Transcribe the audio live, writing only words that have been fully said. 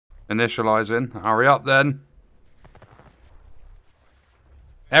Initializing. Hurry up then.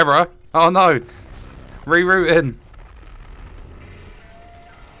 Error. Oh no. Rerouting.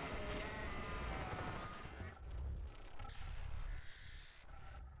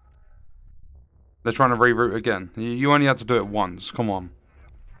 They're trying to reroute again. You only had to do it once. Come on.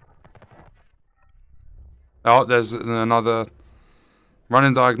 Oh, there's another.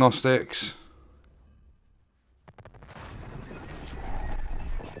 Running diagnostics.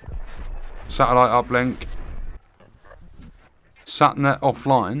 Satellite uplink. Satnet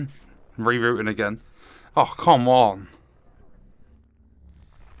offline. Rerouting again. Oh, come on.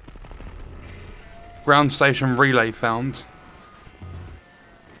 Ground station relay found.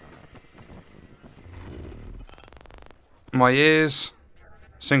 My ears.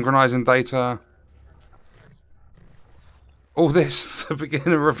 Synchronizing data. All this to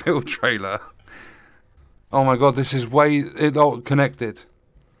begin a reveal trailer. Oh my god, this is way connected.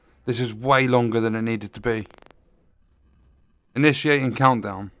 This is way longer than it needed to be. Initiating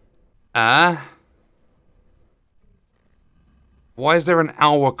countdown. Why is there an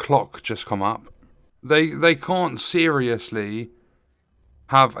hour clock just come up? They can't seriously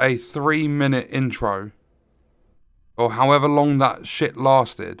have a 3-minute intro, or however long that shit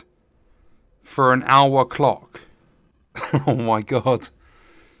lasted, for an hour clock. Oh my god.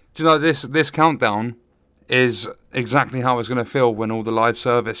 Do you know, this countdown is exactly how it's going to feel when all the live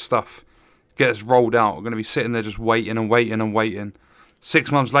service stuff gets rolled out. We're going to be sitting there just waiting and waiting and waiting.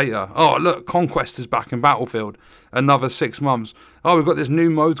 6 months later, oh look, Conquest is back in Battlefield. Another 6 months. Oh, we've got this new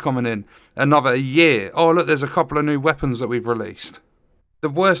mode coming in. Another year. Oh look, there's a couple of new weapons that we've released. The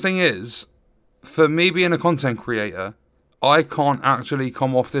worst thing is, for me being a content creator, I can't actually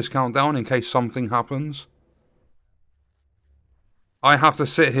come off this countdown in case something happens. I have to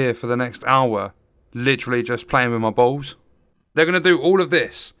sit here for the next hour, literally just playing with my balls. They're going to do all of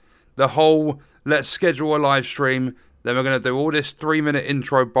this. The whole, let's schedule a live stream. Then we're going to do all this 3-minute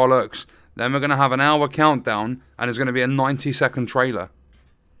intro bollocks. Then we're going to have an hour countdown. And it's going to be a 90-second trailer.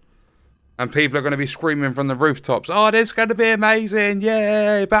 And people are going to be screaming from the rooftops, oh, this is going to be amazing.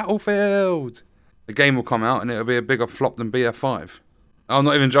 Yay, Battlefield. The game will come out and it'll be a bigger flop than BF5. I'm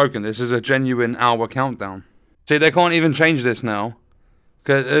not even joking. This is a genuine hour countdown. See, they can't even change this now.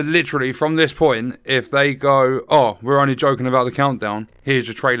 Because literally, from this point, if they go, oh, we're only joking about the countdown, here's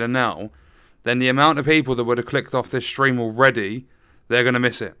your trailer now, then the amount of people that would have clicked off this stream already, they're going to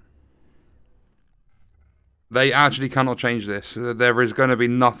miss it. They actually cannot change this. There is going to be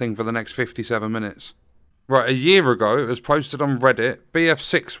nothing for the next 57 minutes. Right, a year ago, it was posted on Reddit,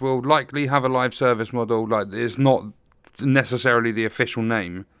 BF6 will likely have a live service model, like, it's not necessarily the official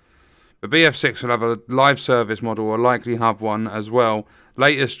name. But BF6 will have a live service model, or likely have one as well.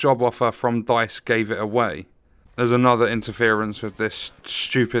 Latest job offer from DICE gave it away. There's another interference with this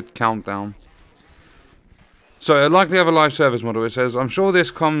stupid countdown. So it'll likely have a live service model. It says, I'm sure this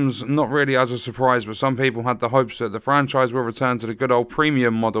comes not really as a surprise, but some people had the hopes that the franchise will return to the good old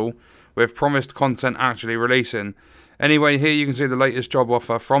premium model with promised content actually releasing. Anyway, here you can see the latest job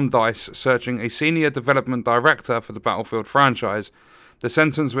offer from DICE searching a senior development director for the Battlefield franchise. The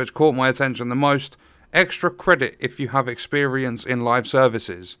sentence which caught my attention the most, extra credit if you have experience in live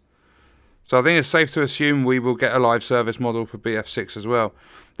services. So I think it's safe to assume we will get a live service model for BF6 as well.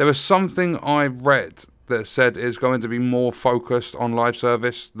 There was something I read that said it's going to be more focused on live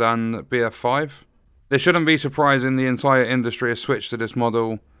service than BF5. This shouldn't be surprising, the entire industry has switched to this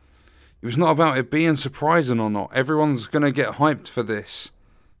model. It was not about it being surprising or not. Everyone's going to get hyped for this.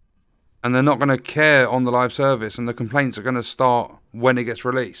 And they're not going to care on the live service, and the complaints are going to start when it gets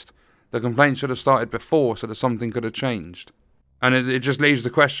released. The complaints should have started before so that something could have changed. And it just leaves the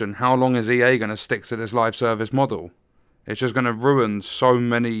question, how long is EA going to stick to this live service model? It's just going to ruin so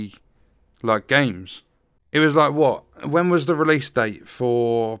many, like, games. It was like, what? When was the release date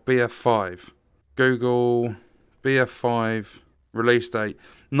for BF5? Google, BF5, release date.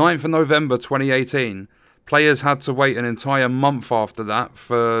 9th of November 2018. Players had to wait an entire month after that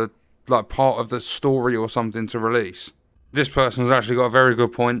for, like, part of the story or something to release. This person's actually got a very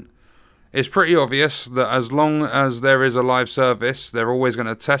good point. It's pretty obvious that as long as there is a live service, they're always going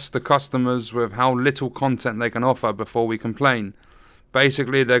to test the customers with how little content they can offer before we complain.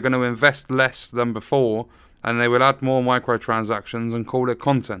 Basically, they're going to invest less than before, and they will add more microtransactions and call it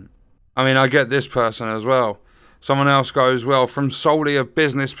content. I mean, I get this person as well. Someone else goes, well, from solely a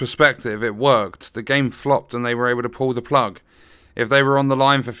business perspective, it worked. The game flopped and they were able to pull the plug. If they were on the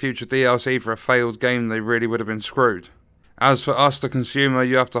line for future DLC for a failed game, they really would have been screwed. As for us, the consumer,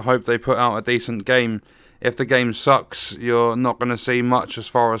 you have to hope they put out a decent game. If the game sucks, you're not going to see much as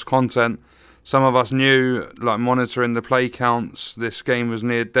far as content. Some of us knew, like monitoring the play counts, this game was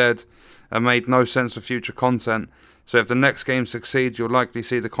near dead and made no sense of future content. So if the next game succeeds, you'll likely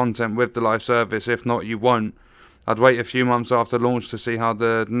see the content with the live service. If not, you won't. I'd wait a few months after launch to see how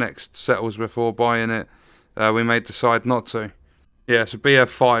the next settles before buying it. We may decide not to. Yeah, so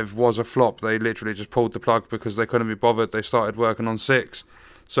BF5 was a flop. They literally just pulled the plug because they couldn't be bothered. They started working on 6.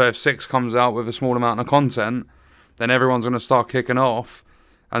 So if 6 comes out with a small amount of content, then everyone's going to start kicking off.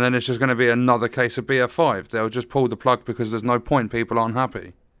 And then it's just going to be another case of BF5. They'll just pull the plug because there's no point. People aren't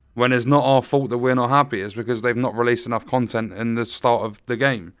happy. When it's not our fault that we're not happy, it's because they've not released enough content in the start of the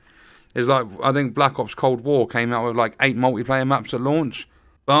game. It's like, I think Black Ops Cold War came out with like 8 multiplayer maps at launch.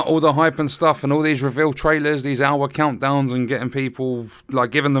 But all the hype and stuff and all these reveal trailers, these hour countdowns and getting people,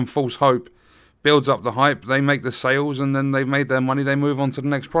 like giving them false hope, builds up the hype. They make the sales and then they've made their money. They move on to the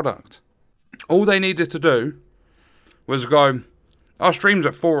next product. All they needed to do was go, our stream's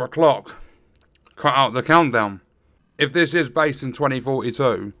at 4 o'clock. Cut out the countdown. If this is based in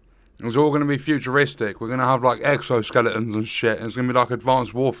 2042, it's all going to be futuristic. We're going to have like exoskeletons and shit. It's going to be like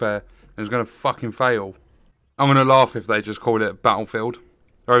Advanced Warfare. It's going to fucking fail. I'm going to laugh if they just call it Battlefield.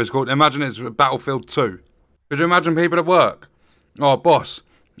 Or it's called, imagine it's Battlefield 2. Could you imagine people at work? Oh, boss,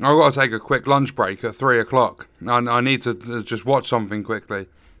 I've got to take a quick lunch break at 3 o'clock. I need to just watch something quickly.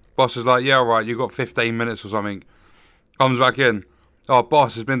 Boss is like, yeah, alright, you got 15 minutes or something. Comes back in. Oh,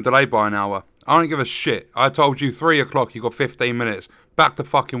 boss, it's been delayed by an hour. I don't give a shit. I told you 3 o'clock, you got 15 minutes. Back to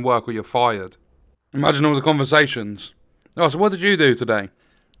fucking work or you're fired. Imagine all the conversations. Oh, so what did you do today?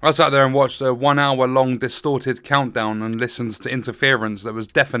 I sat there and watched a 1 hour long distorted countdown and listened to interference that was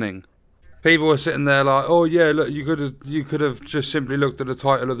deafening. People were sitting there like, oh yeah, look, you could have just simply looked at the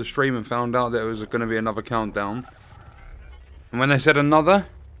title of the stream and found out that it was going to be another countdown. And when they said another,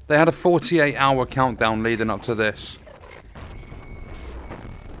 they had a 48-hour countdown leading up to this.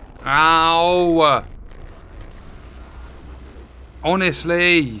 Ow!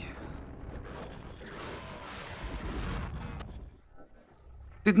 Honestly.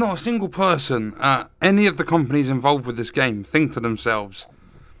 Did not a single person at any of the companies involved with this game think to themselves,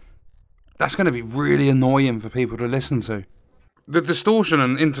 that's going to be really annoying for people to listen to. The distortion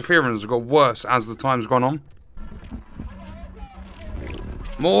and interference have got worse as the time's gone on.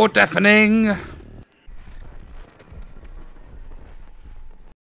 More deafening!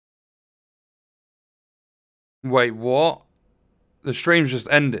 Wait, what? The stream's just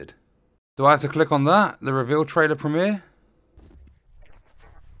ended. Do I have to click on that? The reveal trailer premiere?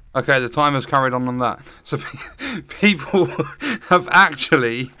 Okay, the timer's carried on that. So people have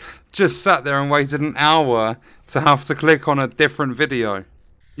actually just sat there and waited an hour to have to click on a different video.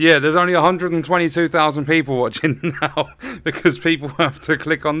 Yeah, there's only 122,000 people watching now because people have to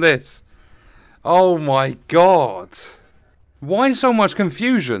click on this. Oh my god. Why so much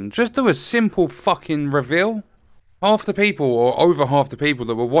confusion? Just do a simple fucking reveal. Half the people, or over half the people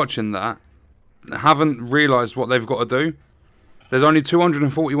that were watching that, haven't realised what they've got to do. There's only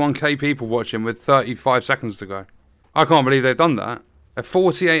 241k people watching with 35 seconds to go. I can't believe they've done that. A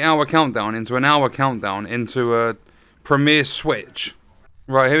 48-hour countdown into an hour countdown into a premiere switch.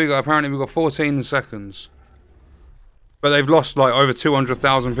 Right, here we go. Apparently we've got 14 seconds. But they've lost like over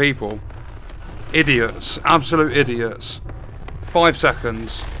 200,000 people. Idiots. Absolute idiots. 5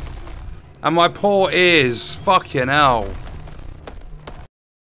 seconds. And my poor ears. Fucking hell.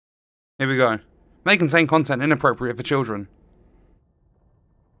 Here we go. May contain content inappropriate for children.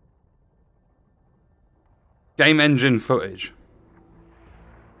 Game engine footage.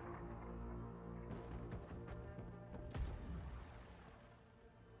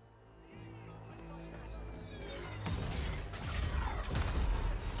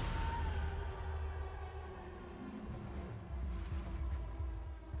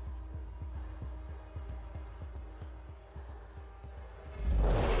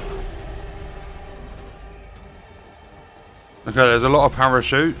 Okay, there's a lot of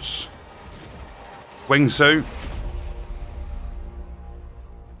parachutes. Wingsuit.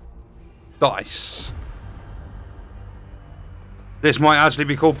 Dice. This might actually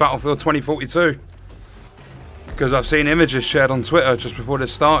be called Battlefield 2042. Because I've seen images shared on Twitter just before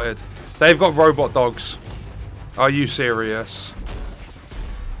this started. They've got robot dogs. Are you serious?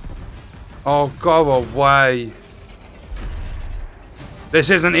 Oh, go away. This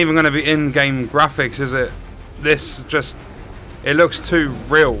isn't even going to be in-game graphics, is it? This just... It looks too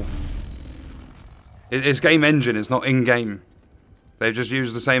real. It's game engine, it's not in-game. They've just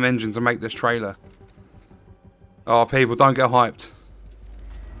used the same engine to make this trailer. Oh, people, don't get hyped.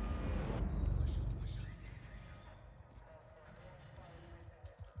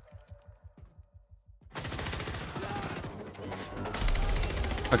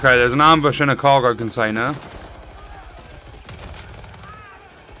 Okay, there's an ambush in a cargo container.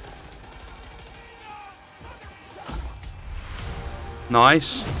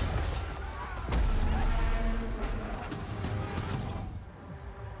 Nice.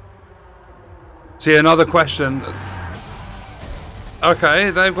 See, another question. Okay,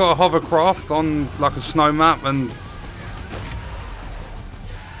 they've got a hovercraft on like a snow map and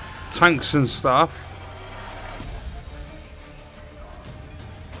tanks and stuff.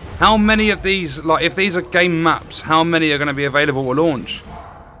 How many of these, like if these are game maps, how many are going to be available to launch?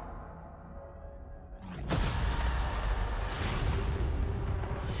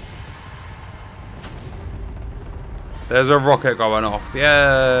 There's a rocket going off.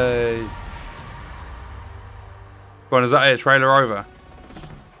 Yay. Go on, is that it? Trailer over.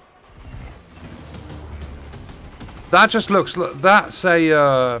 That just looks like... That's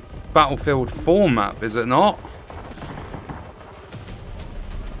a Battlefield 4 map, is it not?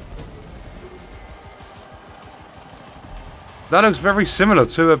 That looks very similar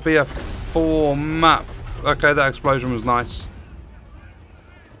to a BF4 map. Okay, that explosion was nice.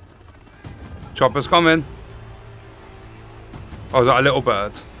 Chopper's coming. Oh, is that a little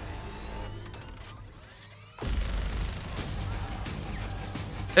bird?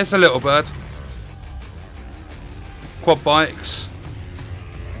 It's a little bird. Quad bikes.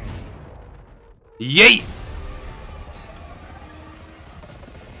 Yeet!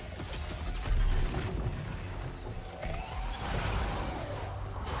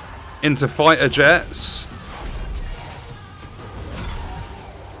 Into fighter jets.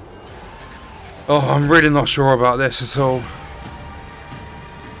 Oh, I'm really not sure about this at all.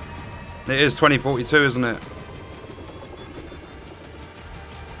 It is 2042, isn't it?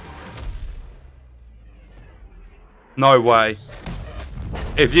 No way.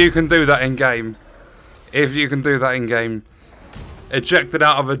 If you can do that in game. If you can do that in game. Ejected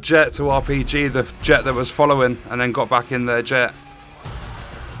out of a jet to RPG the jet that was following and then got back in their jet.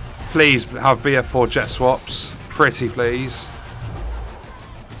 Please have BF4 jet swaps. Pretty please.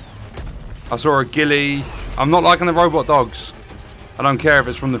 I saw a ghillie. I'm not liking the robot dogs. I don't care if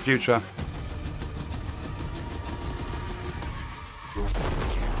it's from the future.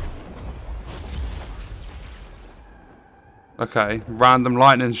 Okay, random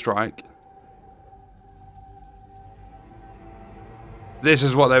lightning strike. This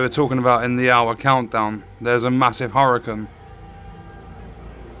is what they were talking about in the hour countdown. There's a massive hurricane.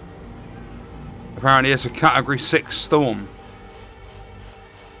 Apparently it's a category 6 storm.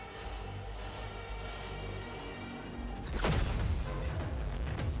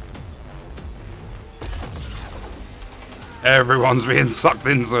 Everyone's being sucked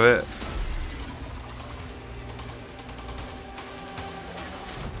into it.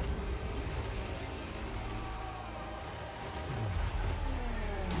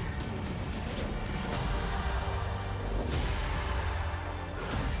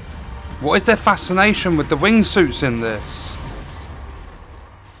 What is their fascination with the wingsuits in this?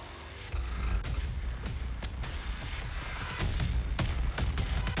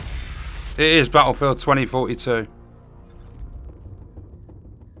 It is Battlefield 2042.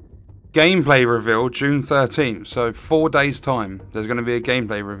 Gameplay reveal June 13th, so 4 days time there's going to be a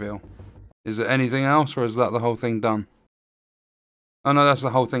gameplay reveal. Is there anything else or is that the whole thing done? Oh no, that's the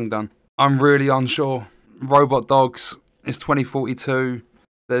whole thing done. I'm really unsure. Robot dogs is 2042.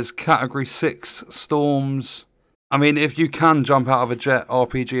 There's category 6 storms. I mean, if you can jump out of a jet,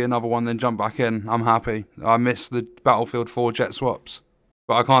 RPG another one, then jump back in, I'm happy. I miss the Battlefield 4 jet swaps.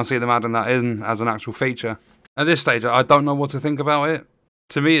 But I can't see them adding that in as an actual feature. At this stage, I don't know what to think about it.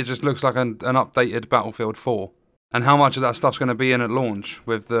 To me, it just looks like an updated Battlefield 4. And how much of that stuff's going to be in at launch,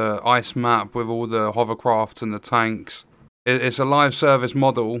 with the ice map, with all the hovercrafts and the tanks. It's a live service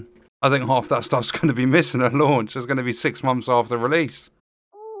model. I think half that stuff's going to be missing at launch. It's going to be 6 months after release.